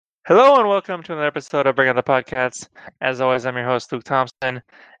Hello and welcome to another episode of Bring Up the Podcast. As always, I'm your host, Luke Thompson,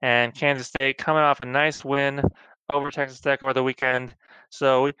 and Kansas State coming off a nice win over Texas Tech over the weekend.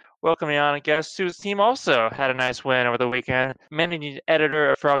 So we welcome you on a guest whose team also had a nice win over the weekend. Managing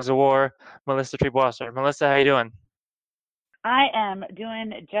editor of Frogs of War, Melissa Treebwasser. Melissa, how you doing? I am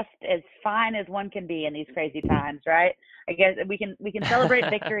doing just as fine as one can be in these crazy times, right? I guess we can celebrate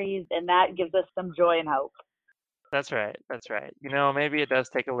victories, and that gives us some joy and hope. That's right. That's right. Maybe it does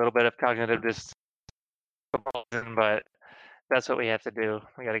take a little bit of cognitive discipline, but that's what we have to do.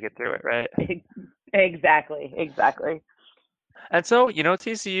 We got to get through it, right? Exactly. And so,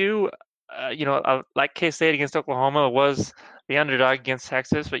 TCU, like K-State against Oklahoma, was the underdog against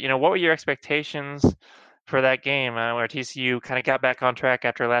Texas. But, what were your expectations for that game where TCU kind of got back on track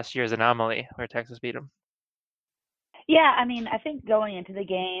after last year's anomaly where Texas beat them? Yeah, I mean, I think going into the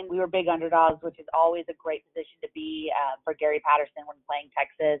game, we were big underdogs, which is always a great position to be for Gary Patterson when playing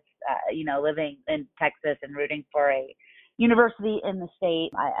Texas. Living in Texas and rooting for a university in the state,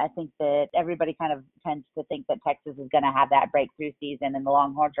 I think that everybody kind of tends to think that Texas is going to have that breakthrough season, and the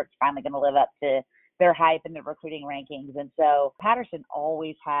Longhorns are finally going to live up to their hype and their recruiting rankings. And so Patterson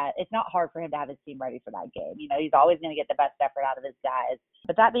always had, it's not hard for him to have his team ready for that game. He's always going to get the best effort out of his guys.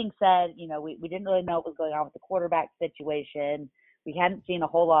 But that being said, we didn't really know what was going on with the quarterback situation. We hadn't seen a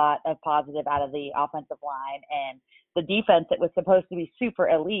whole lot of positive out of the offensive line, and the defense that was supposed to be super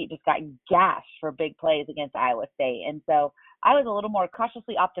elite just got gashed for big plays against Iowa State. And so I was a little more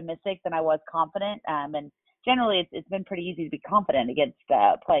cautiously optimistic than I was confident. And generally it's been pretty easy to be confident against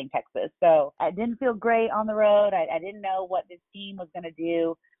playing Texas. So I didn't feel great on the road. I didn't know what this team was going to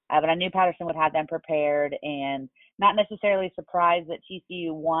do, but I knew Patterson would have them prepared, and not necessarily surprised that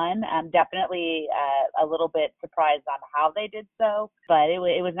TCU won. Definitely a little bit surprised on how they did so, but it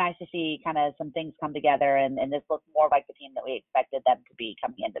was nice to see kind of some things come together, and this looked more like the team that we expected them to be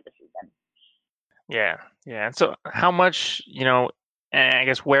coming into the season. Yeah, yeah. And so how much, and I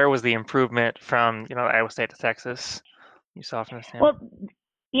guess where was the improvement from, Iowa State to Texas you saw from this team? Well,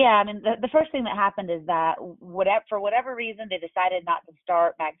 yeah, I mean, the first thing that happened is that for whatever reason, they decided not to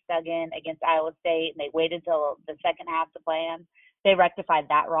start Max Duggan against Iowa State, and they waited till the second half to play him. They rectified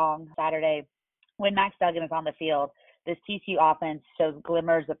that wrong Saturday. When Max Duggan is on the field, this TCU offense shows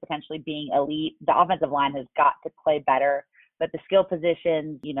glimmers of potentially being elite. The offensive line has got to play better, but the skill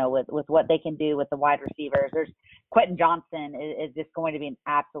positions, with what they can do with the wide receivers, Quentin Johnston is just going to be an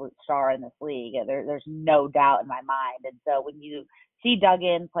absolute star in this league. There's no doubt in my mind. And so when you see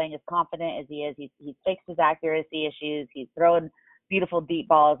Duggan playing as confident as he is, he's fixed his accuracy issues. He's throwing beautiful deep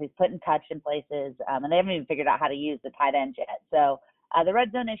balls. He's putting touch in places, and they haven't even figured out how to use the tight end yet. So the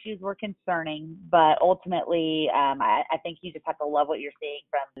red zone issues were concerning, but ultimately, I think you just have to love what you're seeing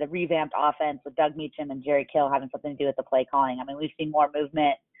from the revamped offense with Doug Meacham and Jerry Kill having something to do with the play calling. I mean, we've seen more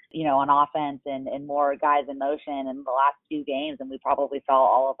movement, on offense and more guys in motion in the last two games than we probably saw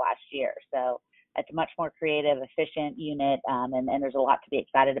all of last year. So it's a much more creative, efficient unit, and there's a lot to be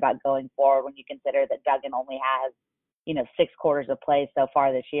excited about going forward when you consider that Duggan only has, 6 quarters of play so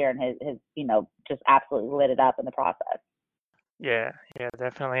far this year and has just absolutely lit it up in the process. Yeah, yeah,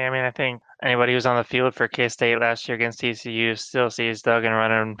 definitely. I mean, I think anybody who's on the field for K-State last year against TCU still sees Duggan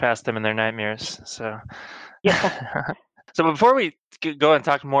running past them in their nightmares. So, Yeah. so before we go and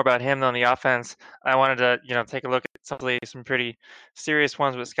talk more about him on the offense, I wanted to, take a look at some pretty serious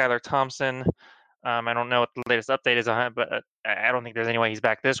ones with Skylar Thompson. I don't know what the latest update is on it, but I don't think there's any way he's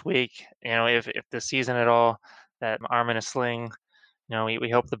back this week. If this season at all, that arm in a sling.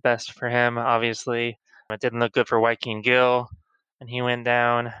 We hope the best for him. Obviously, it didn't look good for Joaquin Gill, and he went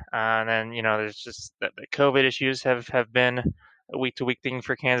down. And then there's just the COVID issues have been a week to week thing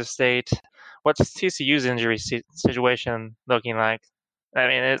for Kansas State. What's TCU's injury situation looking like? I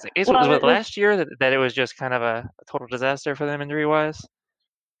mean, it was Well, it last year that it was just kind of a total disaster for them injury wise.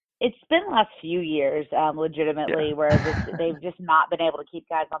 it's been the last few years, Yeah. legitimately, where they've just not been able to keep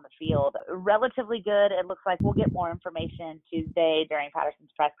guys on the field. Relatively good. It looks like we'll get more information Tuesday during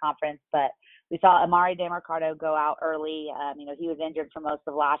Patterson's press conference, but we saw Amari DeMarcado go out early. He was injured for most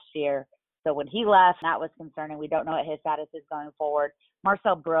of last year. So when he left, that was concerning. We don't know what his status is going forward.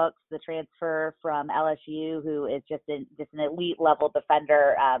 Marcel Brooks, the transfer from LSU, who is just an elite level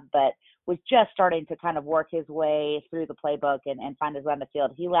defender, but was just starting to kind of work his way through the playbook and find his way on the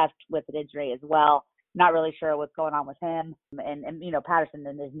field. He left with an injury as well. Not really sure what's going on with him. And Patterson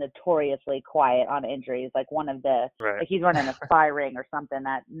is notoriously quiet on injuries. Like Right. like he's running a spy ring or something.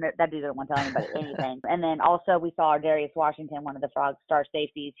 That dude doesn't want to tell anybody anything. And then also we saw Darius Washington, one of the Frogs star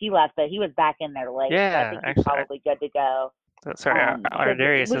safeties. He left, but he was back in there late. So I Yeah, think he's actually, probably good to go. sorry, So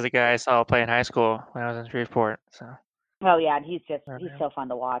Darius is a guy I saw play in high school when I was in Shreveport. So Oh yeah, and he's Yeah. so fun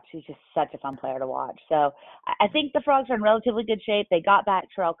to watch. He's just such a fun player to watch. So I think the Frogs are in relatively good shape. They got back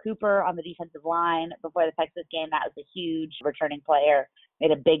Terrell Cooper on the defensive line before the Texas game. That was a huge returning player.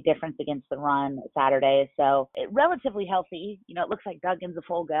 Made a big difference against the run Saturday. So relatively healthy. You know, it looks like Duggan's a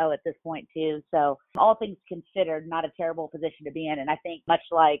full go at this point too. So all things considered, not a terrible position to be in. And I think much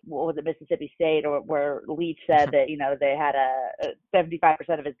like what was it, Mississippi State, or where Leach said that they had a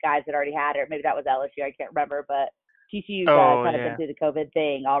 75% of his guys had already had it. Or maybe that was LSU. I can't remember, but TCU's Oh kind of been yeah. through the COVID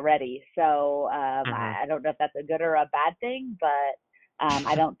thing already. So Hmm. I don't know if that's a good or a bad thing, but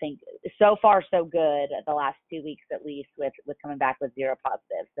I don't think so far so good the last 2 weeks at least with coming back with zero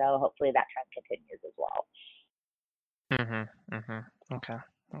positive. So hopefully that trend continues as well. Okay.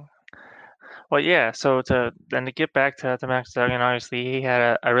 Well, yeah. So to get back to Max Duggan, obviously he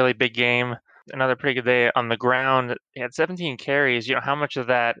had a really big game. Another pretty good day on the ground. He had 17 carries. How much of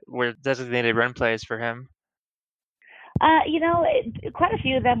that were designated run plays for him? Quite a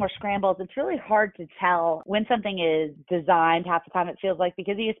few of them were scrambles. It's really hard to tell when something is designed half the time, it feels like,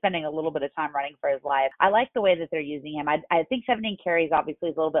 because he is spending a little bit of time running for his life. I like the way that they're using him. I think 17 carries obviously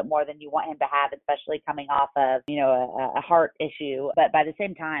is a little bit more than you want him to have, especially coming off of, a heart issue. But by the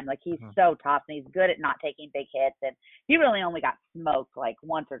same time, like, he's so tough and he's good at not taking big hits. And he really only got smoked like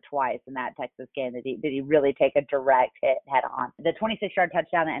once or twice in that Texas game that he really take a direct hit head on. The 26-yard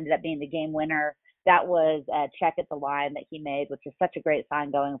touchdown that ended up being the game winner, that was a check at the line that he made, which is such a great sign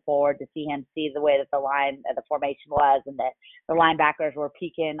going forward to see him see the way that the formation was, and that the linebackers were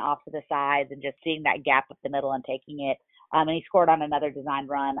peeking off to the sides and just seeing that gap up the middle and taking it. And he scored on another design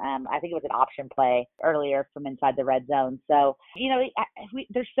run. I think it was an option play earlier from inside the red zone. So,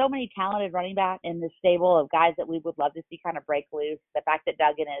 there's so many talented running backs in this stable of guys that we would love to see kind of break loose. The fact that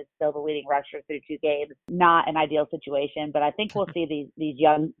Duggan is still the leading rusher through 2 games, not an ideal situation, but I think we'll see these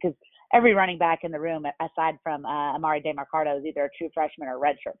young, because every running back in the room, aside from Amari DeMarcado, is either a true freshman or a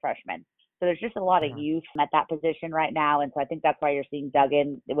redshirt freshman. So there's just a lot of youth at that position right now. And so I think that's why you're seeing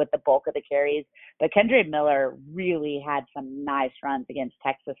Duggan with the bulk of the carries. But Kendre Miller really had some nice runs against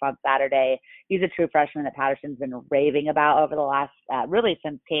Texas on Saturday. He's a true freshman that Patterson's been raving about over the last, really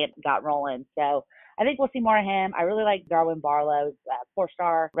since camp got rolling. So I think we'll see more of him. I really like Darwin Barlow's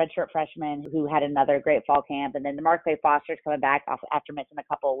 4-star redshirt freshman who had another great fall camp. And then Markley Foster's coming back after missing a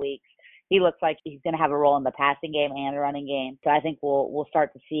couple of weeks. He looks like he's going to have a role in the passing game and the running game. So I think we'll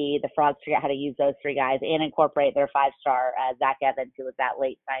start to see the Frogs figure out how to use those 3 guys and incorporate their 5-star Zach Evans, who was that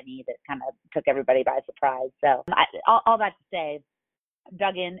late signee that kind of took everybody by surprise. So all that to say,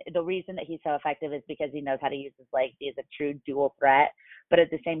 Duggan, the reason that he's so effective is because he knows how to use his legs. He is a true dual threat. But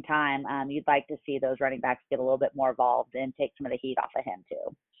at the same time, you'd like to see those running backs get a little bit more involved and take some of the heat off of him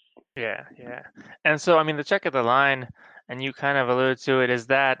too. Yeah, yeah. And so, I mean, the check at the line, and you kind of alluded to it, is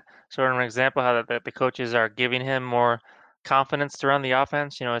that sort of an example how the coaches are giving him more confidence to run the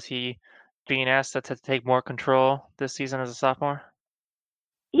offense? Is he being asked to take more control this season as a sophomore?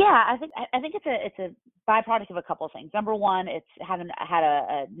 Yeah, I think it's a byproduct of a couple of things. Number one, it's having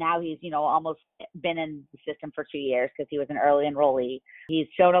had now he's almost been in the system for 2 years because he was an early enrollee. He's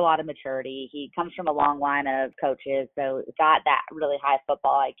shown a lot of maturity. He comes from a long line of coaches, so got that really high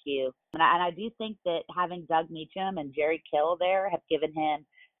football IQ. And I do think that having Doug Meacham and Jerry Kill there have given him.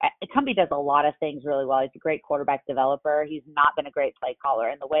 Cumbie does a lot of things really well. He's a great quarterback developer. He's not been a great play caller,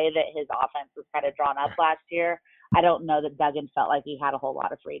 and the way that his offense was kind of drawn up last year, I don't know that Duggan felt like he had a whole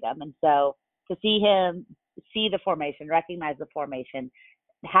lot of freedom. And so to see him see the formation, recognize the formation,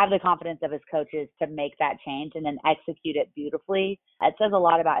 have the confidence of his coaches to make that change and then execute it beautifully, it says a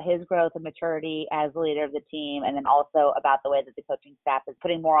lot about his growth and maturity as the leader of the team, and then also about the way that the coaching staff is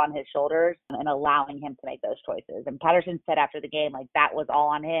putting more on his shoulders and allowing him to make those choices. And Patterson said after the game, like, that was all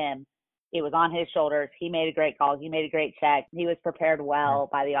on him. It was on his shoulders. He made a great call. He made a great check. He was prepared well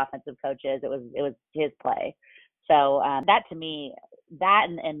by the offensive coaches. It was his play. So that, to me, that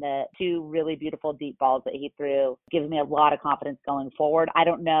and the 2 really beautiful deep balls that he threw gives me a lot of confidence going forward. I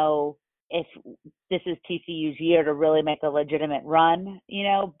don't know if this is TCU's year to really make a legitimate run,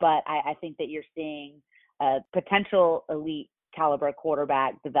 but I think that you're seeing a potential elite caliber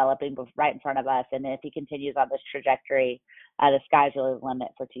quarterback developing right in front of us. And if he continues on this trajectory, the sky's really the limit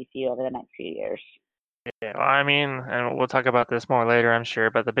for TCU over the next few years. Yeah, well, I mean, and we'll talk about this more later, I'm sure,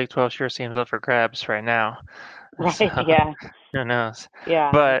 but the Big 12 sure seems up for grabs right now. Right. So Yeah. who knows?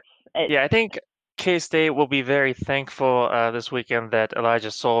 Yeah. But yeah, I think K-State will be very thankful this weekend that Elijah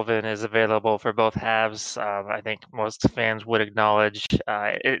Sullivan is available for both halves. I think most fans would acknowledge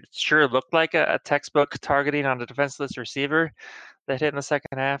it sure looked like a textbook targeting on the defenseless receiver that hit in the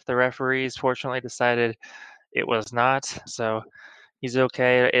second half. The referees fortunately decided it was not. So he's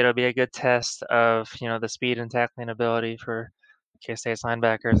okay. It'll be a good test of the speed and tackling ability for K-State's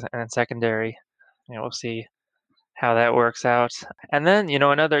linebackers and secondary. We'll see how that works out. And then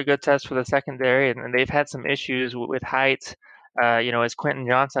another good test for the secondary, and they've had some issues with height. Is Quentin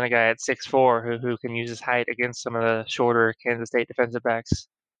Johnson a guy at 6'4" who can use his height against some of the shorter Kansas State defensive backs?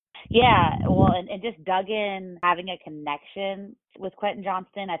 Yeah, well, and just Duggan having a connection with Quentin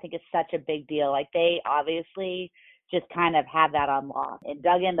Johnston, I think is such a big deal. Like they obviously just kind of have that on lock. And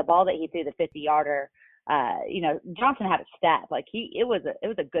Duggan, the ball that he threw, the 50-yarder, Johnson had a step. Like it was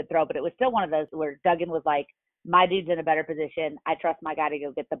a good throw, but it was still one of those where Duggan was like, my dude's in a better position. I trust my guy to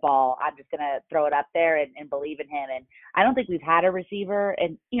go get the ball. I'm just gonna throw it up there and believe in him. And I don't think we've had a receiver.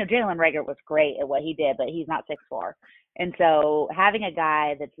 And Jalen Reagor was great at what he did, but he's not 6'4". And so having a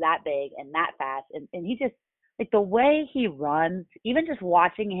guy that's that big and that fast, and he just like the way he runs, even just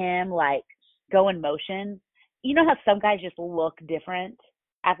watching him like go in motion, how some guys just look different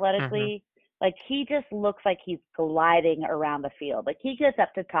athletically. Like he just looks like he's gliding around the field. Like he gets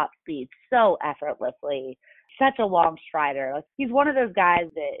up to top speed so effortlessly. Such a long strider. Like he's one of those guys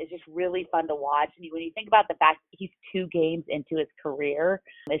that is just really fun to watch. And when you think about the fact that he's 2 games into his career,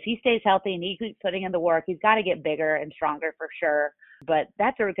 if he stays healthy and he keeps putting in the work, he's got to get bigger and stronger for sure. But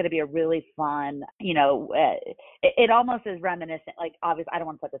that's going to be a really fun, it almost is reminiscent. Like obviously, I don't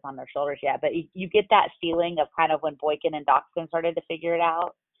want to put this on their shoulders yet, but you get that feeling of kind of when Boykin and Doxson started to figure it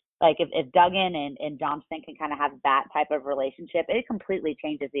out. Like if Duggan and Johnston can kind of have that type of relationship, it completely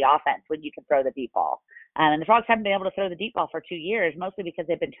changes the offense when you can throw the deep ball. And the Frogs haven't been able to throw the deep ball for 2 years, mostly because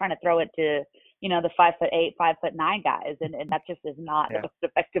they've been trying to throw it to, the 5'8", 5'9" guys, and that just is not the most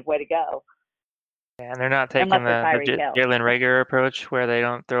effective way to go. Yeah, and they're not taking the Jalen Reagor approach where they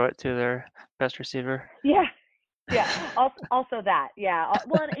don't throw it to their best receiver. Yeah. Also that. Yeah.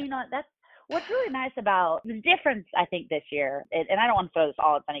 Well, that's what's really nice about the difference, I think, this year, and I don't want to throw this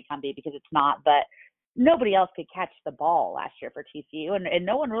all at Sonny Cumbie because it's not, but nobody else could catch the ball last year for TCU, and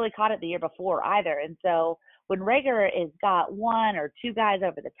no one really caught it the year before either. And so when Reagor is got 1 or 2 guys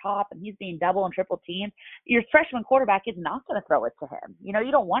over the top and he's being double and triple teamed, your freshman quarterback is not going to throw it to him. You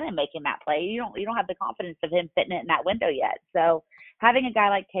don't want him making that play. You don't have the confidence of him fitting it in that window yet. So having a guy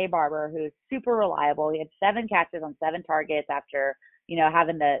like Taye Barber, who's super reliable, he had 7 catches on 7 targets after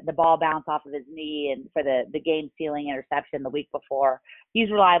having the ball bounce off of his knee and for the game-sealing interception the week before. He's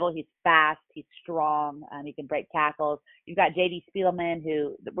reliable. He's fast. He's strong. He can break tackles. You've got J.D. Spielman,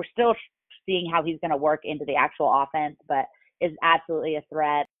 who we're still seeing how he's going to work into the actual offense, but is absolutely a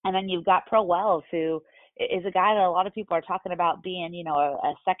threat. And then you've got Pro Wells, who is a guy that a lot of people are talking about being,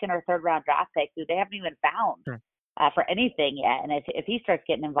 a second or third round draft pick who they haven't even found for anything yet. And if he starts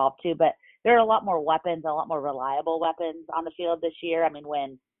getting involved too, but there are a lot more weapons, a lot more reliable weapons on the field this year. I mean,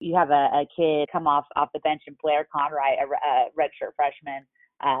 when you have a kid come off the bench and Blair Conright, a redshirt freshman,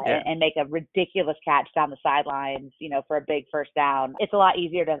 and make a ridiculous catch down the sidelines, for a big first down, it's a lot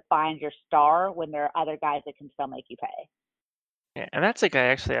easier to find your star when there are other guys that can still make you pay. Yeah, and that's a guy,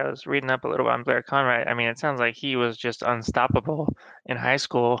 actually, I was reading up a little bit on Blair Conright. I mean, it sounds like he was just unstoppable in high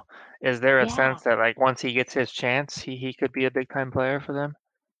school. Is there a sense that, like, once he gets his chance, he could be a big-time player for them?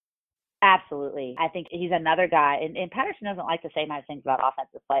 Absolutely. I think he's another guy, and Patterson doesn't like to say nice things about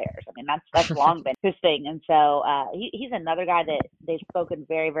offensive players. I mean, that's long been his thing. And so he's another guy that they've spoken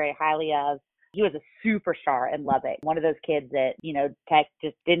very, very highly of. He was a superstar in Lubbock, one of those kids that, Tech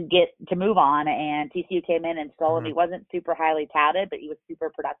just didn't get to move on, and TCU came in and stole him. He wasn't super highly touted, but he was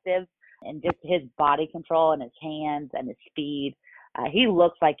super productive, and just his body control and his hands and his speed. He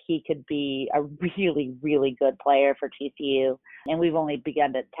looks like he could be a really, really good player for TCU, and we've only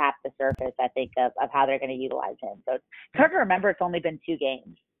begun to tap the surface, I think, of how they're going to utilize him. So it's hard to remember it's only been 2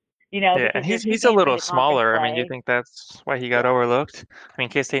 games. And he's a little smaller. I mean, do you think that's why he got overlooked? I mean,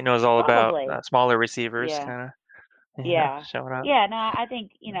 K-State knows all about smaller receivers kind of showing up. Yeah, no, I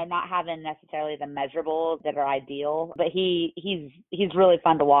think, not having necessarily the measurables that are ideal, but he's really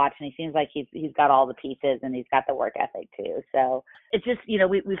fun to watch, and he seems like he's got all the pieces, and he's got the work ethic too. So it's just,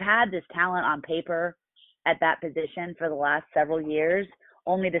 we've had this talent on paper at that position for the last several years,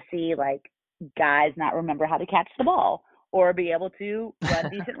 only to see like guys not remember how to catch the ball or be able to run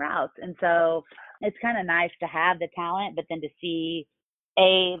decent routes. And so it's kind of nice to have the talent, but then to see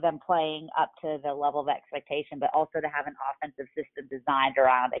them playing up to the level of expectation, but also to have an offensive system designed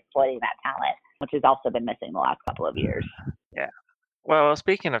around exploiting that talent, which has also been missing the last couple of years. Yeah. Well,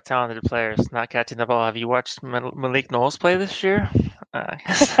 speaking of talented players not catching the ball, have you watched Malik Knowles play this year? I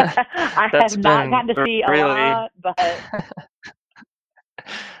have not gotten to see a lot, but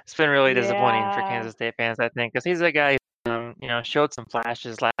it's been really disappointing for Kansas State fans, I think, because he's a guy who, showed some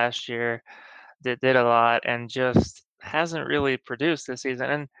flashes last year, did a lot, and just hasn't really produced this season.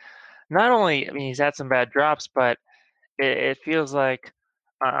 And not only, I mean, he's had some bad drops, but it feels like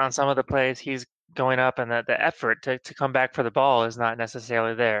on some of the plays he's going up, and the effort to come back for the ball is not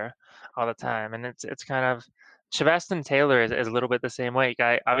necessarily there all the time. And it's kind of Shavastin Taylor is a little bit the same way.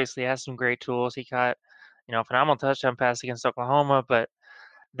 Guy obviously has some great tools. He caught, a phenomenal touchdown pass against Oklahoma, but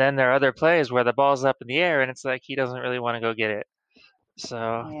then there are other plays where the ball's up in the air and it's like he doesn't really want to go get it. So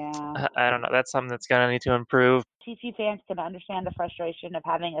Yeah. I don't know. That's something that's gonna need to improve. TCU fans can understand the frustration of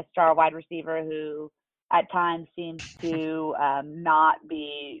having a star wide receiver who at times seems to not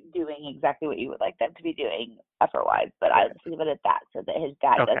be doing exactly what you would like them to be doing effort-wise. But I just leave it at that so that his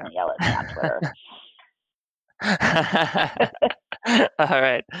dad Okay. doesn't yell at me on Twitter. All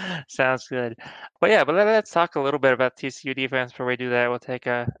right, sounds good. But yeah, but let's talk a little bit about TCU defense. Before we do that, we'll take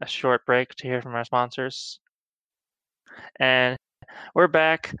a short break to hear from our sponsors. And we're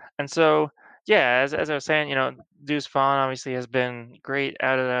back. And so, yeah, as I was saying, Deuce Vaughn obviously has been great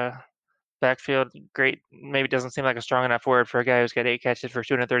out of the backfield. Great, maybe doesn't seem like a strong enough word for a guy who's got 8 catches for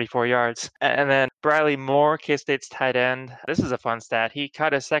 234 yards. And then Briley Moore, K-State's tight end. This is a fun stat. He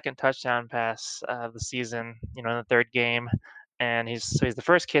caught his second touchdown pass of the season, in the third game. And he's the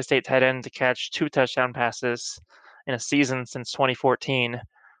first K-State tight end to catch 2 touchdown passes in a season since 2014.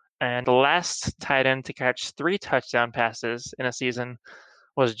 And the last tight end to catch 3 touchdown passes in a season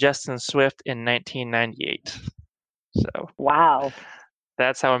was Justin Swift in 1998. So wow.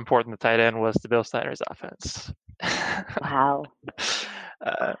 That's how important the tight end was to Bill Snyder's offense. Wow.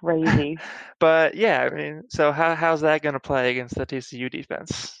 Crazy. But yeah, I mean, so how's that going to play against the TCU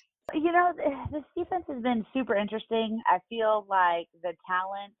defense? This defense has been super interesting. I feel like the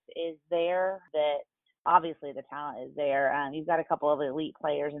talent is there. That obviously the talent is there. You've got a couple of elite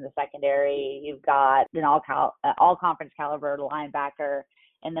players in the secondary. You've got an all-conference caliber linebacker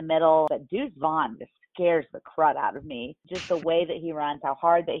in the middle. But Deuce Vaughn just scares the crud out of me. Just the way that he runs, how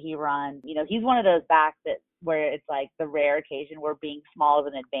hard that he runs. He's one of those backs where it's like the rare occasion where being small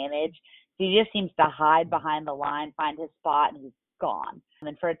is an advantage. So he just seems to hide behind the line, find his spot, and he's gone.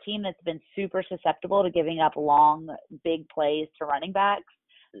 And for a team that's been super susceptible to giving up long, big plays to running backs,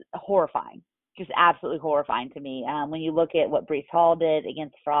 horrifying. Just absolutely horrifying to me. When you look at what Breece Hall did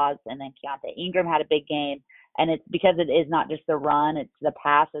against Frogs, and then Keontae Ingram had a big game, and it's because it is not just the run, it's the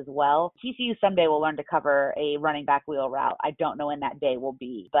pass as well. TCU someday will learn to cover a running back wheel route. I don't know when that day will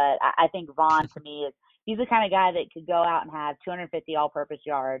be, but I think Vaughn, to me, he's the kind of guy that could go out and have 250 all-purpose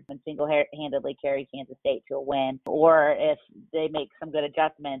yards and single-handedly carry Kansas State to a win. Or if they make some good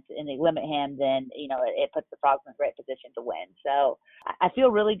adjustments and they limit him, then, it puts the Frogs in a great position to win. So I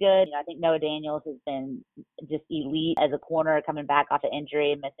feel really good. I think Noah Daniels has been just elite as a corner, coming back off of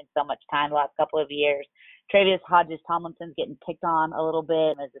injury and missing so much time the last couple of years. Travius Hodges-Tomlinson's getting picked on a little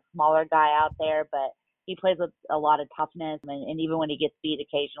bit as a smaller guy out there, but he plays with a lot of toughness, and even when he gets beat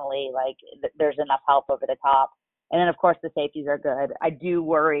occasionally, there's enough help over the top. And then, of course, the safeties are good. I do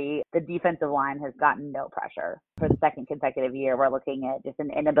worry the defensive line has gotten no pressure for the second consecutive year. We're looking at just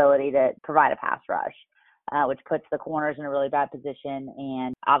an inability to provide a pass rush, which puts the corners in a really bad position,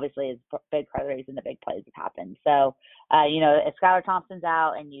 and obviously is big part of the reason the big plays have happened. So, if Skylar Thompson's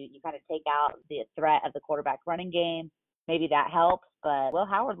out and you kind of take out the threat of the quarterback running game, maybe that helps. But Will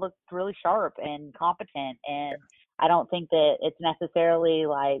Howard looked really sharp and competent, and I don't think that it's necessarily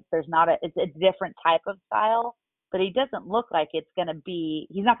like it's a different type of style, but he doesn't look like he's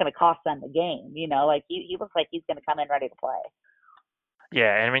not going to cost them the game. He looks like he's going to come in ready to play.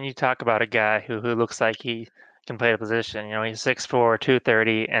 Yeah, and when you talk about a guy who looks like he can play a position, he's 6'4",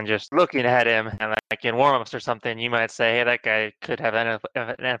 230, and just looking at him and like in warm-ups or something, you might say, hey, that guy could have an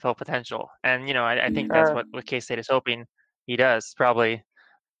NFL potential. And, I think that's what K-State is hoping he does. Probably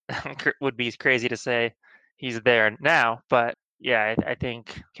would be crazy to say he's there now, but yeah, I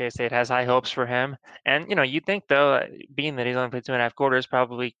think K-State has high hopes for him. And, you think, though, being that he's only played 2.5 quarters,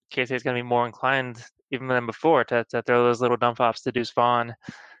 probably K-State's going to be more inclined, even than before, to throw those little dump offs to Deuce Vaughn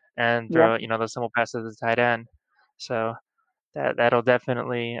and throw, those simple passes to the tight end. So that'll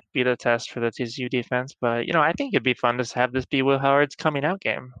definitely be the test for the TCU defense. But, I think it'd be fun to have this be Will Howard's coming out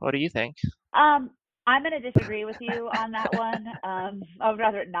game. What do you think? I'm going to disagree with you on that one. I would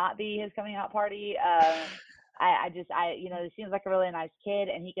rather it not be his coming out party. He seems like a really nice kid,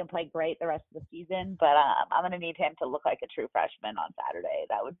 and he can play great the rest of the season. But I'm going to need him to look like a true freshman on Saturday.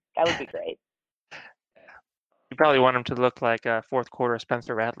 That would be great. You probably want him to look like a fourth quarter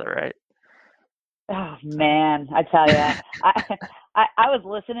Spencer Rattler, right? Oh man, I tell you, I was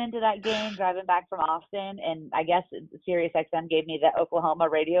listening to that game driving back from Austin, and I guess SiriusXM gave me the Oklahoma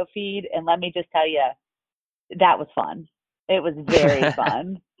radio feed, and let me just tell you, that was fun. It was very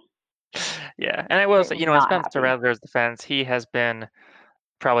fun. Yeah, and I will say, in Not Spencer happy. Rattler's defense, he has been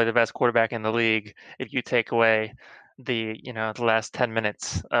probably the best quarterback in the league if you take away the last 10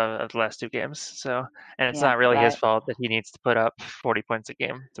 minutes of the last two games. So, and it's Yeah, not really his right. fault that he needs to put up 40 points a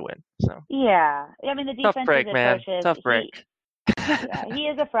game to win. So, Yeah. I mean, the tough defense is break, man. atrocious. Tough break. Yeah, he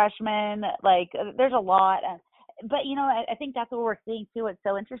is a freshman. Like, there's a lot. But, I think that's what we're seeing too. What's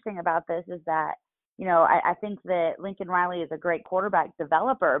so interesting about this is that, I think that Lincoln Riley is a great quarterback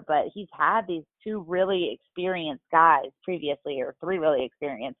developer, but he's had these two really experienced guys previously, or three really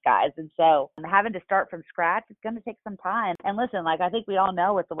experienced guys. And so having to start from scratch, it's going to take some time. And listen, like, I think we all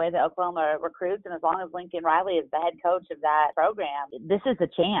know with the way that Oklahoma recruits, and as long as Lincoln Riley is the head coach of that program, this is a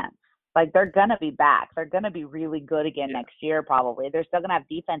chance. Like, they're going to be back. They're going to be really good again Yeah. next year, probably. They're still going to have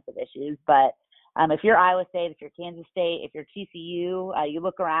defensive issues. But if you're Iowa State, if you're Kansas State, if you're TCU, you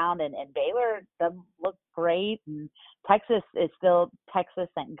look around and Baylor doesn't look great. And Texas is still Texas,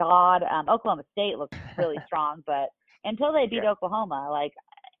 thank God. Oklahoma State looks really strong. But until they beat Yeah. Oklahoma, like,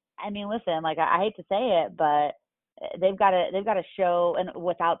 I mean, listen, like, I hate to say it, but they've got to show, and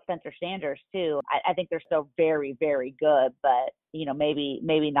without Spencer Sanders too, I think they're still very, very good, but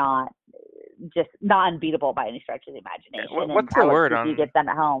maybe not, just not unbeatable by any stretch of the imagination. And What's the word TCU on gets them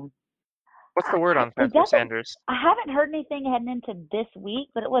at home. what's the word on It Spencer doesn't. Sanders? I haven't heard anything heading into this week,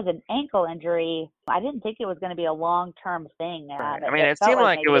 but it was an ankle injury. I didn't think it was going to be a long-term thing. Right. I mean, It it felt seemed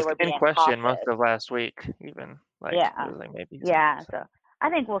like like it maybe they was were in being question most cautious. of last week, even like it Yeah, was like maybe something. yeah. So I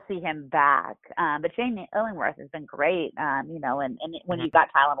think we'll see him back. But Shane Illingworth has been great. And when Mhm. you've got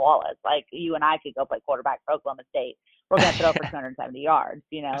Tylan Wallace, like, you and I could go play quarterback for Oklahoma State. We're going to throw for 270 yards.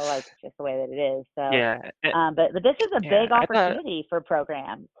 Like, it's just the way that it is. So, Yeah. but this is a Yeah. big opportunity for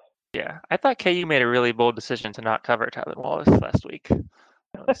programs. I thought KU made a really bold decision to not cover Tyler Wallace last week.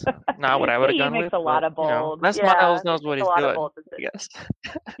 That was not what I would have KU gone makes with, a lot but of bold. Les Yeah, Miles they knows make what a he's lot of doing, bold I decisions.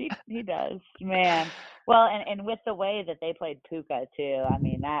 guess. He does, man. Well, and with the way that they played Puka too, I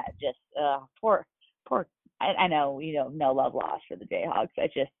mean, that just poor. I know, no love lost for the Jayhawks.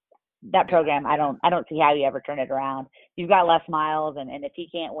 It's just that Yeah, program. I don't see how you ever turn it around. You've got Les Miles, and if he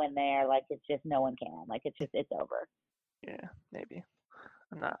can't win there, like, it's just no one can. Like, it's over. yeah, maybe.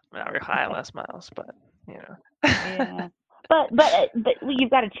 I'm not very high on Les Miles, but Yeah, but you've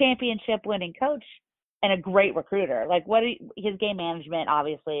got a championship winning coach and a great recruiter. Like, his game management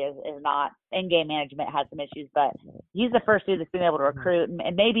obviously is not, and game management has some issues, but he's the first dude that's been able to Mhm. recruit,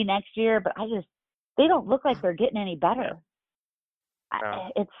 and maybe next year. But they don't look like they're getting any Yeah, better.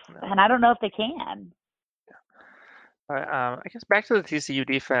 no, no. And I don't know if they can. But I guess back to the TCU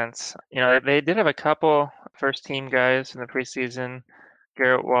defense. They did have a couple first team guys in the preseason,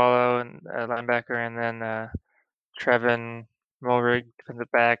 Garrett Wallow and linebacker, and then Trevin Mulrig,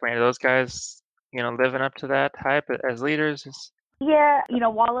 defensive back. Man, are those guys, living up to that hype as leaders? Yeah,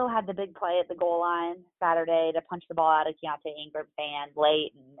 Wallow had the big play at the goal line Saturday to punch the ball out of Keontae Ingram's hand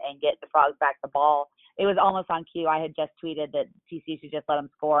late and get the Frogs back the ball. It was almost on cue. I had just tweeted that TC should just let him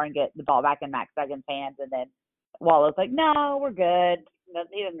score and get the ball back in Max Duggan's hands, and then Wallow's like, "No, we're good." No,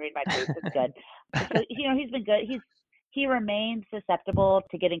 he doesn't read my tweets. It's good. So he's been good. He remains susceptible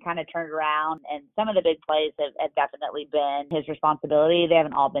to getting kind of turned around, and some of the big plays have definitely been his responsibility. They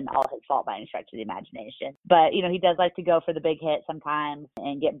haven't all been all his fault by any stretch of the imagination. But, he does like to go for the big hit sometimes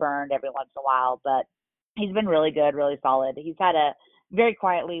and get burned every once in a while. But he's been really good, really solid. He's had a very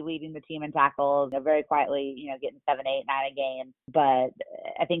quietly leading the team in tackles, very quietly, getting 7, 8, 9 a game. But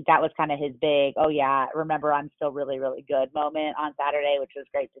I think that was kind of his big, oh yeah, remember I'm still really, really good moment on Saturday, which was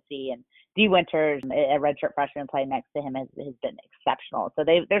great to see. And D Winters, a redshirt freshman playing next to him, has been exceptional. So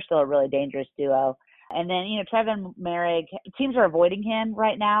they're still a really dangerous duo. And then, Trevin Merrick, teams are avoiding him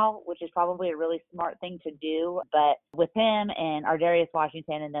right now, which is probably a really smart thing to do. But with him and Ardarius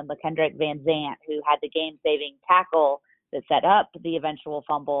Washington and then LaKendrick Van Zant, who had the game-saving tackle that set up the eventual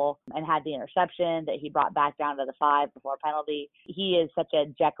fumble and had the interception that he brought back down to the 5 before penalty, he is such a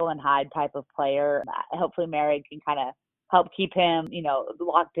Jekyll and Hyde type of player. Hopefully Merrick can kind of help keep him,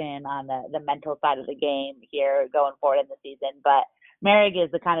 locked in on the mental side of the game here going forward in the season. But Merrick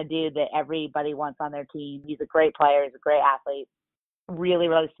is the kind of dude that everybody wants on their team. He's a great player. He's a great athlete. Really,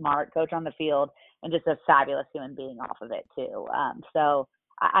 really smart coach on the field, and just a fabulous human being off of it too. So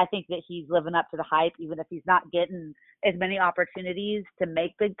I think that he's living up to the hype, even if he's not getting as many opportunities to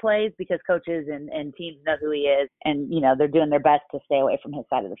make big plays, because coaches and teams know who he is, and they're doing their best to stay away from his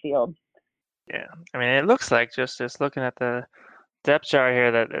side of the field. Yeah, I mean, it looks like just looking at the depth chart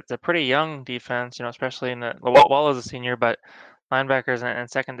here that it's a pretty young defense. Especially in Wallow's a senior, but linebackers and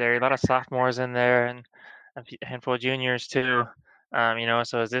secondary, a lot of sophomores in there and a handful of juniors too.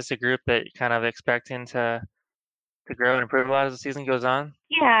 So is this a group that you're kind of expecting to to grow and improve a lot as the season goes on?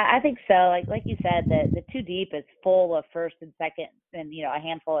 Yeah, I think so. Like you said, the two deep is full of first and second, and a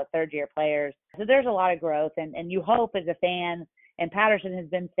handful of third year players. So there's a lot of growth, and you hope as a fan. And Patterson has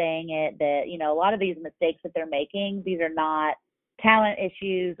been saying it that a lot of these mistakes that they're making, these are not talent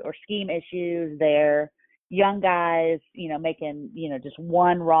issues or scheme issues. They're young guys, making just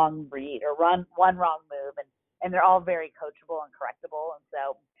one wrong read or one wrong move, and they're all very coachable and correctable. And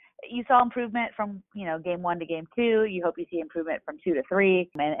so you saw improvement from game 1 to game 2. You hope you see improvement from 2 to 3,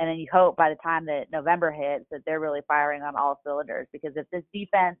 and then you hope by the time that November hits that they're really firing on all cylinders. Because if this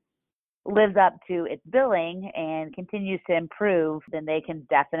defense lives up to its billing and continues to improve, then they can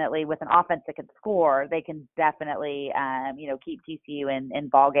definitely, with an offense that can score, they can definitely keep TCU in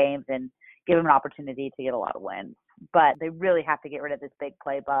ball games and give them an opportunity to get a lot of wins. But they really have to get rid of this big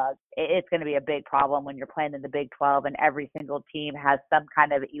play bug. It's going to be a big problem when you're playing in the Big 12 and every single team has some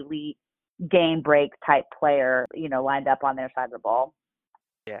kind of elite game break type player, lined up on their side of the ball.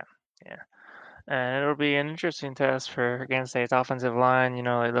 Yeah, yeah. And it'll be an interesting test for Kansas State's offensive line.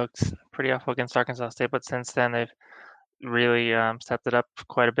 They looked pretty awful against Arkansas State, but since then they've really stepped it up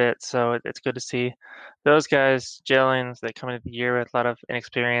quite a bit. So it's good to see those guys gelling. They come into the year with a lot of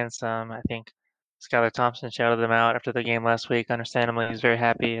inexperience. I think Skylar Thompson shouted them out after the game last week. Understandably, he's very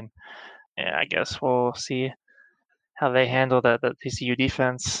happy, and yeah, I guess we'll see how they handle the TCU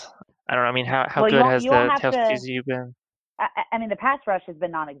defense. I don't know. I mean, how Well, good has you won't the have to. TCU been? I mean, the pass rush has been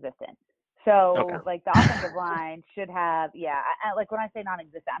non-existent. Okay. So, like, the offensive line should have, like, when I say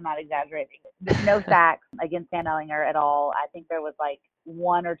non-existent, I'm not exaggerating. There's no sacks against Sam Ehlinger at all. I think there was, like,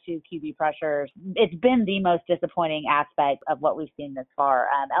 1 or 2 QB pressures. It's been the most disappointing aspect of what we've seen this far.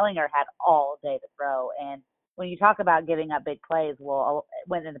 Ehlinger had all day to throw. And when you talk about giving up big plays, well,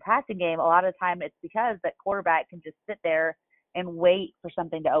 when in the passing game, a lot of the time it's because that quarterback can just sit there and wait for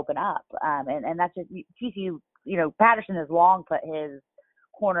something to open up. And that's just TCU. Patterson has long put his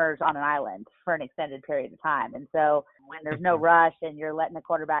corners on an island for an extended period of time. And so when there's no rush and you're letting the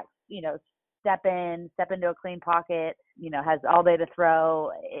quarterback, step into a clean pocket, has all day to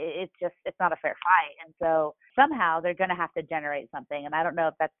throw, it's not a fair fight. And so somehow they're going to have to generate something. And I don't know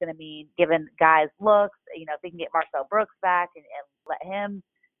if that's going to mean giving guys looks, if they can get Marcel Brooks back and let him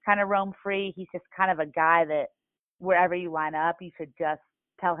kind of roam free. He's just kind of a guy that wherever you line up, you should just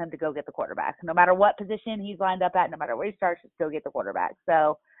tell him to go get the quarterback. No matter what position he's lined up at, no matter where he starts, just go get the quarterback.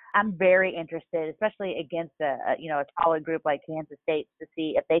 So I'm very interested, especially against a solid group like Kansas State, to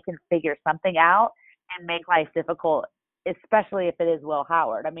see if they can figure something out and make life difficult, especially if it is Will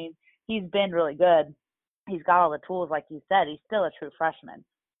Howard. I mean, he's been really good. He's got all the tools, like you said. He's still a true freshman.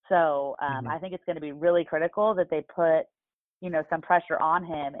 So I think it's going to be really critical that they put some pressure on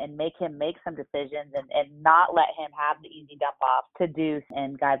him and make him make some decisions and not let him have the easy dump off to Deuce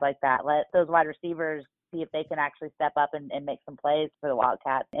and guys like that. Let those wide receivers see if they can actually step up and make some plays for the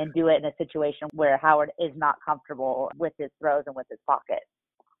Wildcats and do it in a situation where Howard is not comfortable with his throws and with his pocket.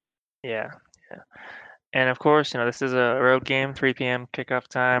 Yeah, yeah. And of course, this is a road game, 3 p.m. kickoff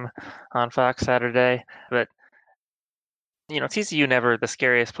time on Fox Saturday. But TCU never the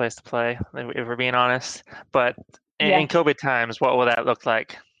scariest place to play, if we're being honest. But in COVID times, what will that look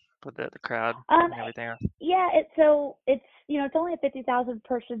like with the crowd and everything else? Yeah, it's only a 50,000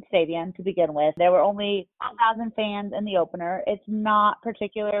 person stadium to begin with. There were only 1,000 fans in the opener. It's not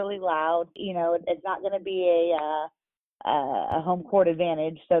particularly loud. It's not going to be a home court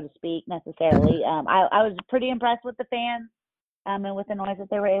advantage, so to speak, necessarily. I was pretty impressed with the fans and with the noise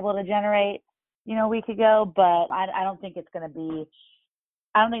that they were able to generate, a week ago. But I don't think it's going to be.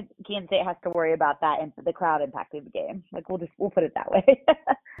 I don't think Kansas State has to worry about that and the crowd impacting the game. Like we'll put it that way.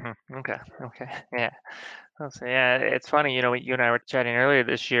 Okay. Yeah. So yeah, it's funny. You and I were chatting earlier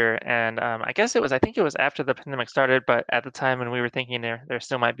this year, and I think it was after the pandemic started, but at the time when we were thinking there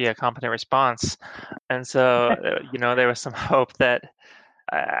still might be a competent response, and so there was some hope that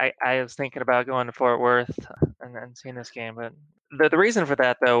I was thinking about going to Fort Worth and seeing this game, but the reason for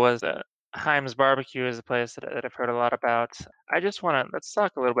that though was Heim's Barbecue is a place that I've heard a lot about. Let's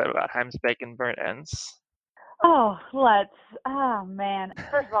talk a little bit about Heim's Bacon Burnt Ends. Oh, man.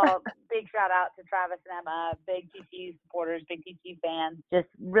 First of all, big shout out to Travis and Emma, big TCU supporters, big TCU fans, just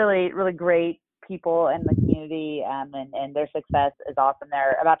really, really great people in the community, and their success is awesome.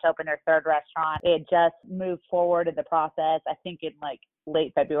 They're about to open their 3rd restaurant. It just moved forward in the process, I think in like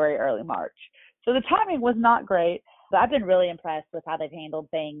late February, early March. So the timing was not great, but I've been really impressed with how they've handled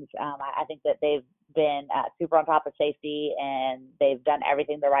things. I think that they've been super on top of safety, and they've done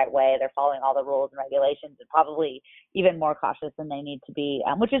everything the right way. They're following all the rules and regulations, and probably even more cautious than they need to be,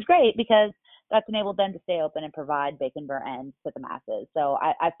 which is great because that's enabled them to stay open and provide bacon burnt ends to the masses. So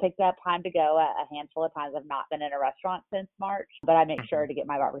I've picked up time to go a handful of times. I've not been in a restaurant since March, but I make sure to get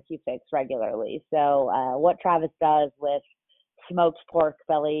my barbecue fix regularly. So what Travis does with smoked pork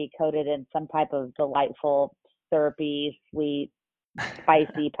belly coated in some type of delightful, syrupy, sweet,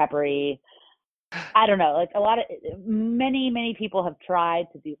 spicy, peppery, I don't know, like many people have tried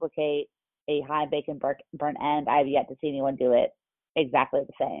to duplicate a high bacon burnt end. I've yet to see anyone do it exactly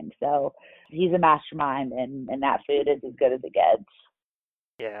the same. So he's a mastermind, and that food is as good as it gets.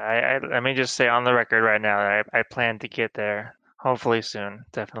 Yeah, I let me just say on the record right now that I plan to get there hopefully soon,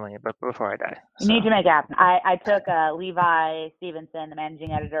 definitely, but before I die. You need to make it happen. I took Levi Stevenson, the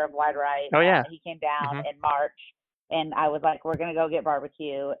managing editor of Wide Right. Oh yeah. He came down in March, and I was like, we're going to go get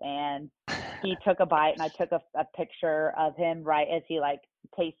barbecue. And he took a bite, and I took a picture of him right as he like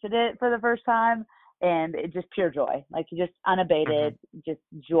tasted it for the first time. And it just pure joy, like just unabated, just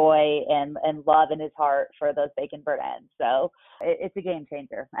joy and love in his heart for those bacon burnt ends. So it's a game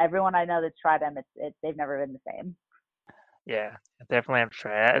changer. Everyone I know that's tried them, they've never been the same. Yeah, definitely have to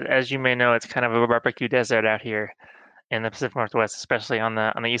try it. As you may know, it's kind of a barbecue desert out here in the Pacific Northwest, especially on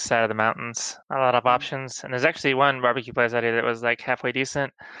the east side of the mountains. Not a lot of options. And there's actually one barbecue place out here that was like halfway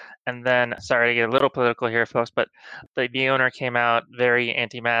decent. And then, sorry to get a little political here, folks, but the owner came out very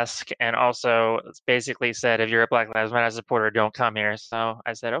anti-mask and also basically said, if you're a Black Lives Matter supporter, don't come here. So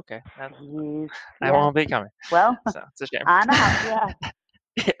I said, okay, I won't be coming. Well, so it's a shame. I'm out.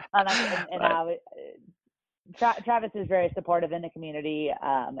 Yeah. Travis is very supportive in the community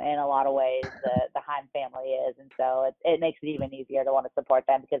in a lot of ways. The Heim family is, and so it makes it even easier to want to support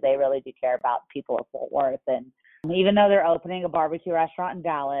them because they really do care about people of Fort Worth. And even though they're opening a barbecue restaurant in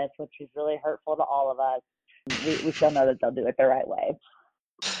Dallas, which is really hurtful to all of us, we still know that they'll do it the right way.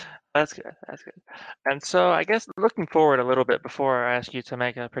 That's good. That's good. And so I guess looking forward a little bit before I ask you to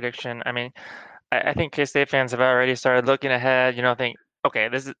make a prediction, I mean, I think K-State fans have already started looking ahead, think, okay,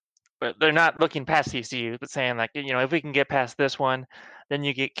 but they're not looking past TCU, but saying like, if we can get past this one, then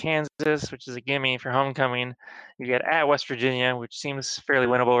you get Kansas, which is a gimme for homecoming. You get at West Virginia, which seems fairly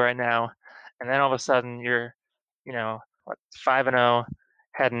winnable right now. And then all of a sudden you're, 5-0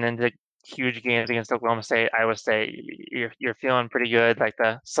 heading into huge games against Oklahoma State, Iowa State. You're feeling pretty good. Like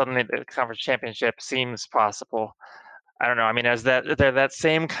suddenly the conference championship seems possible. I don't know. I mean, is they're that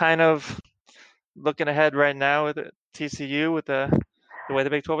same kind of looking ahead right now with TCU with the way the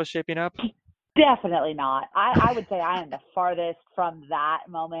Big 12 is shaping up? Definitely not. I would say I am the farthest from that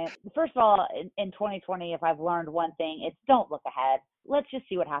moment. First of all, in 2020, if I've learned one thing, it's don't look ahead. Let's just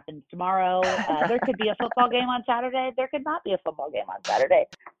see what happens tomorrow. There could be a football game on Saturday. There could not be a football game on Saturday.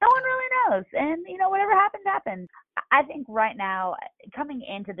 No one really knows. And, whatever happens, happens. I think right now, coming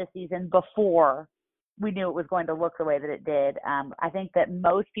into the season before we knew it was going to look the way that it did, I think that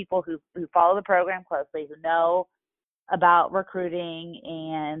most people who follow the program closely, who know about recruiting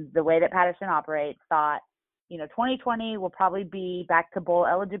and the way that Patterson operates, thought, 2020 will probably be back to bowl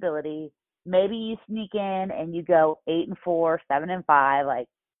eligibility. Maybe you sneak in and you go 8-4, 7-5,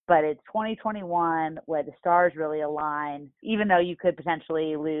 but it's 2021 where the stars really align. Even though you could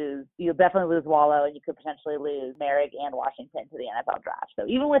potentially you'll definitely lose Wallow, and you could potentially lose Merrick and Washington to the NFL draft. So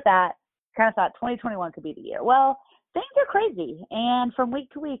even with that, kind of thought 2021 could be the year. Well, things are crazy, and from week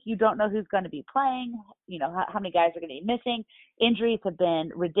to week, you don't know who's going to be playing, how many guys are going to be missing. Injuries have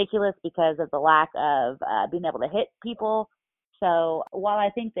been ridiculous because of the lack of being able to hit people. So while I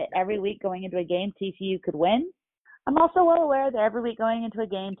think that every week going into a game, TCU could win, I'm also well aware that every week going into a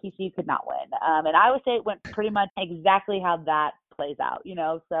game, TCU could not win. And Iowa State went pretty much exactly how that plays out,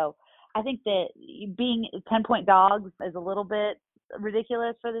 So I think that being 10-point dogs is a little bit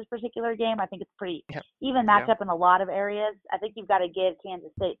ridiculous for this particular game. I think it's pretty even matchup in a lot of areas. I think you've got to give Kansas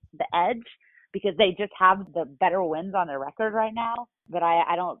State the edge because they just have the better wins on their record right now. But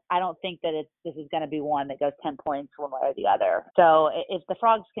I don't think that this is going to be one that goes 10 points one way or the other. So if the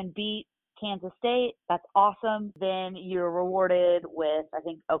Frogs can beat Kansas State, that's awesome. Then you're rewarded with, I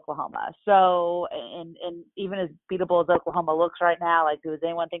think, Oklahoma. So, and even as beatable as Oklahoma looks right now, does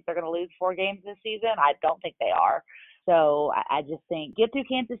anyone think they're going to lose 4 games this season? I don't think they are. So I just think get through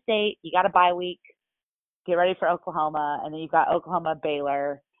Kansas State. You got a bye week. Get ready for Oklahoma, and then you've got Oklahoma,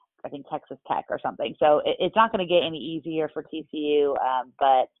 Baylor, I think Texas Tech or something. So it's not going to get any easier for TCU.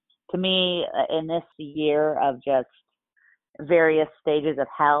 But to me, in this year of just various stages of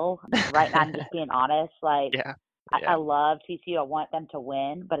hell, right now I'm just being honest. I love TCU. I want them to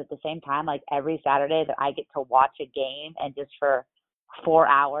win, but at the same time, every Saturday that I get to watch a game and just for 4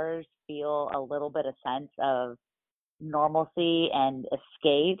 hours feel a little bit of sense of normalcy and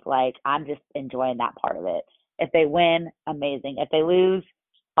escape, like I'm just enjoying that part of it. If they win, amazing. If they lose,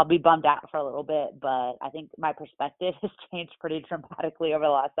 I'll be bummed out for a little bit, but I think my perspective has changed pretty dramatically over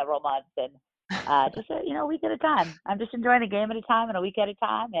the last several months. And just a week at a time. I'm just enjoying a game at a time and a week at a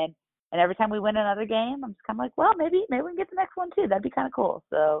time. And every time we win another game, I'm just kind of like, well, maybe we can get the next one too. That'd be kind of cool.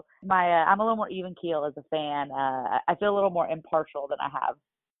 So I'm a little more even keel as a fan. I feel a little more impartial than I have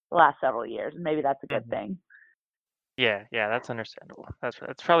the last several years, and maybe that's a good thing. Yeah, that's understandable. That's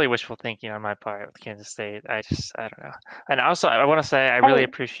probably wishful thinking on my part with Kansas State. I don't know. And also, I want to say I really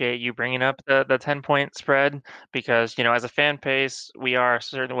appreciate you bringing up the 10-point spread because, as a fan base, we are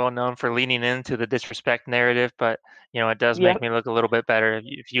certainly well known for leaning into the disrespect narrative, but, it does make me look a little bit better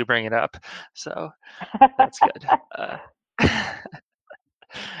if you bring it up. So that's good.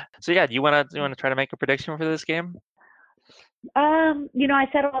 So yeah, do you want to try to make a prediction for this game? I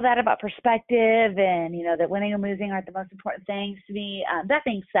said all that about perspective and, that winning and losing aren't the most important things to me. That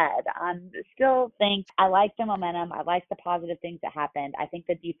being said, I still think I like the momentum. I like the positive things that happened. I think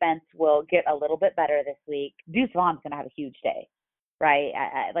the defense will get a little bit better this week. Deuce Vaughn's going to have a huge day, right?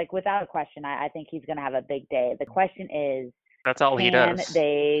 Like without a question, I think he's going to have a big day. The question is, that's all he does.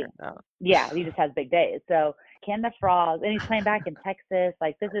 Yeah, he just has big days. So can the Frogs, and he's playing back in Texas,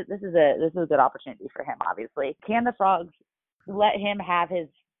 like this is a good opportunity for him, obviously. Can the Frogs let him have his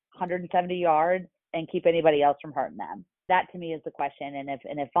 170 yards and keep anybody else from hurting them? That to me is the question. And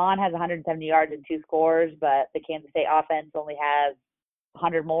if Vaughn has 170 yards and 2 scores, but the Kansas State offense only has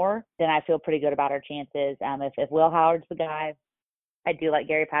 100 more, then I feel pretty good about our chances. If Will Howard's the guy, I do like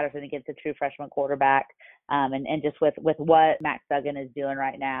Gary Patterson against a true freshman quarterback. And just with what Max Duggan is doing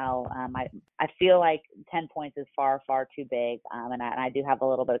right now, I feel like 10 points is far, far too big. And I do have a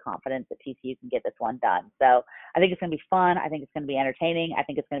little bit of confidence that TCU can get this one done. So I think it's going to be fun. I think it's going to be entertaining. I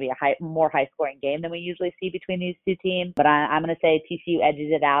think it's going to be a more high-scoring game than we usually see between these two teams. But I'm going to say TCU edges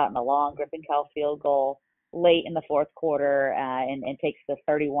it out in a long Griffin Kell field goal late in the fourth quarter and takes the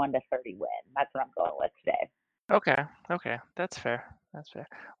 31-30 win. That's what I'm going with today. Okay, that's fair.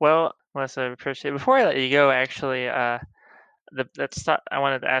 Well, Melissa, I appreciate it. Before I let you go, actually, I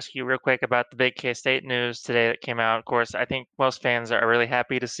wanted to ask you real quick about the big K-State news today that came out. Of course, I think most fans are really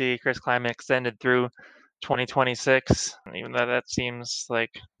happy to see Chris Klieman extended through 2026, even though that seems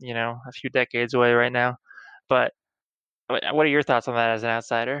like, a few decades away right now. But what are your thoughts on that as an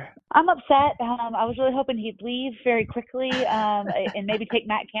outsider? I'm upset. I was really hoping he'd leave very quickly and maybe take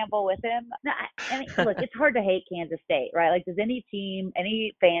Matt Campbell with him. No, look, it's hard to hate Kansas State, right? Like, does any team,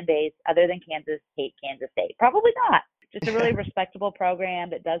 any fan base other than Kansas hate Kansas State? Probably not. Just a really respectable program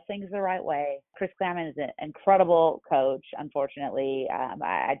that does things the right way. Chris Klieman is an incredible coach, unfortunately.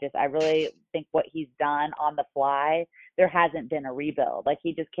 I really think what he's done on the fly, there hasn't been a rebuild. Like,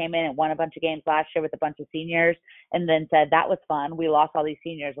 he just came in and won a bunch of games last year with a bunch of seniors and then said, that was fun. We lost all these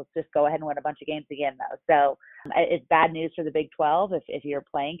seniors. Let's just go ahead and win a bunch of games again, though. So it's bad news for the Big 12. If you're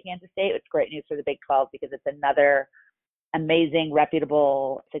playing Kansas State, it's great news for the Big 12 because it's another amazing,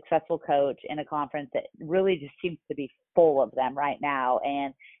 reputable, successful coach in a conference that really just seems to be full of them right now.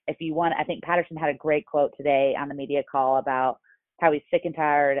 And if you want, I think Patterson had a great quote today on the media call about how he's sick and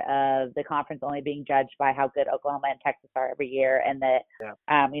tired of the conference only being judged by how good Oklahoma and Texas are every year. And that,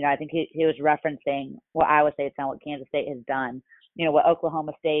 I think he was referencing what Iowa State's done, what Kansas State has done, what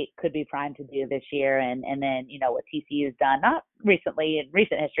Oklahoma State could be primed to do this year. And then, what TCU's done, not recently in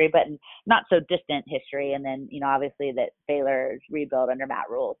recent history, but in not so distant history. And then, obviously that Baylor's rebuild under Matt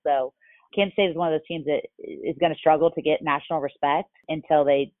Rhule. So Kansas State is one of those teams that is going to struggle to get national respect until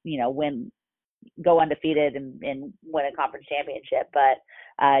they, go undefeated and win a conference championship.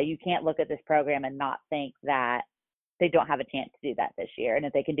 But you can't look at this program and not think that they don't have a chance to do that this year. And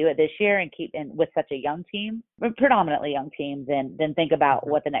if they can do it this year and keep in with such a young team, predominantly young team, then think about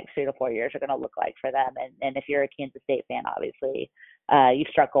what the next 3 to 4 years are going to look like for them. And if you're a Kansas State fan, obviously, you've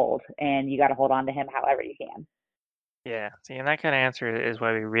struck gold and you got to hold on to him however you can. Yeah, see, and that kind of answer is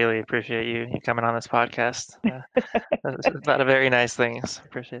why we really appreciate you coming on this podcast. That's a lot of very nice things.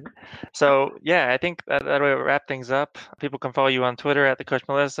 Appreciate it. So, yeah, I think that way we'll wrap things up. People can follow you on Twitter at the Coach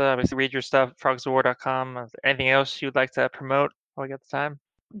Melissa. Obviously, read your stuff, frogsofwar.com. Anything else you'd like to promote while we got the time?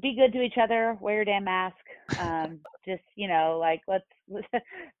 Be good to each other. Wear your damn mask. Just, this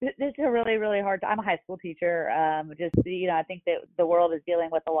is a really, really hard time. I'm a high school teacher. I think that the world is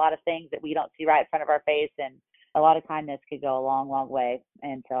dealing with a lot of things that we don't see right in front of our face, and a lot of kindness could go a long, long way.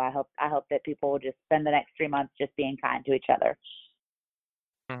 And so I hope that people will just spend the next 3 months just being kind to each other.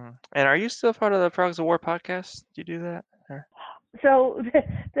 Mm-hmm. And are you still part of the Frogs of War podcast? Do you do that? Or? So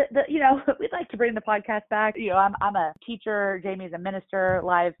we'd like to bring the podcast back. I'm a teacher. Jamie's a minister.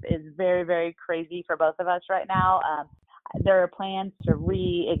 Life is very, very crazy for both of us right now. There are plans to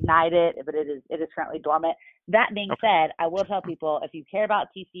reignite it, but it is currently dormant. That being said, I will tell people, if you care about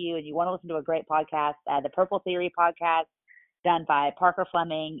TCU and you want to listen to a great podcast, the Purple Theory podcast, done by Parker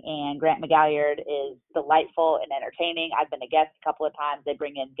Fleming and Grant McGalliard, is delightful and entertaining. I've been a guest a couple of times. They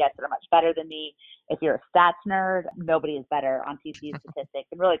bring in guests that are much better than me. If you're a stats nerd, nobody is better on TCU statistics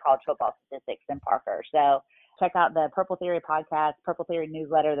and really college football statistics than Parker. So check out the Purple Theory podcast, Purple Theory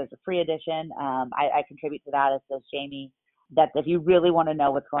newsletter. There's a free edition. I contribute to that, as does Jamie. That if you really want to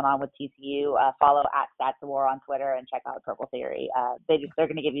know what's going on with TCU, follow @StatsWar on Twitter and check out Purple Theory. They're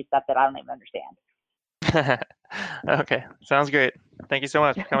going to give you stuff that I don't even understand. Okay, sounds great. Thank you so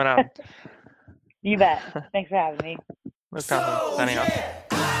much for coming on. You bet. Thanks for having me. Wisconsin, signing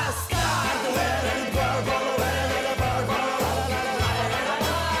off.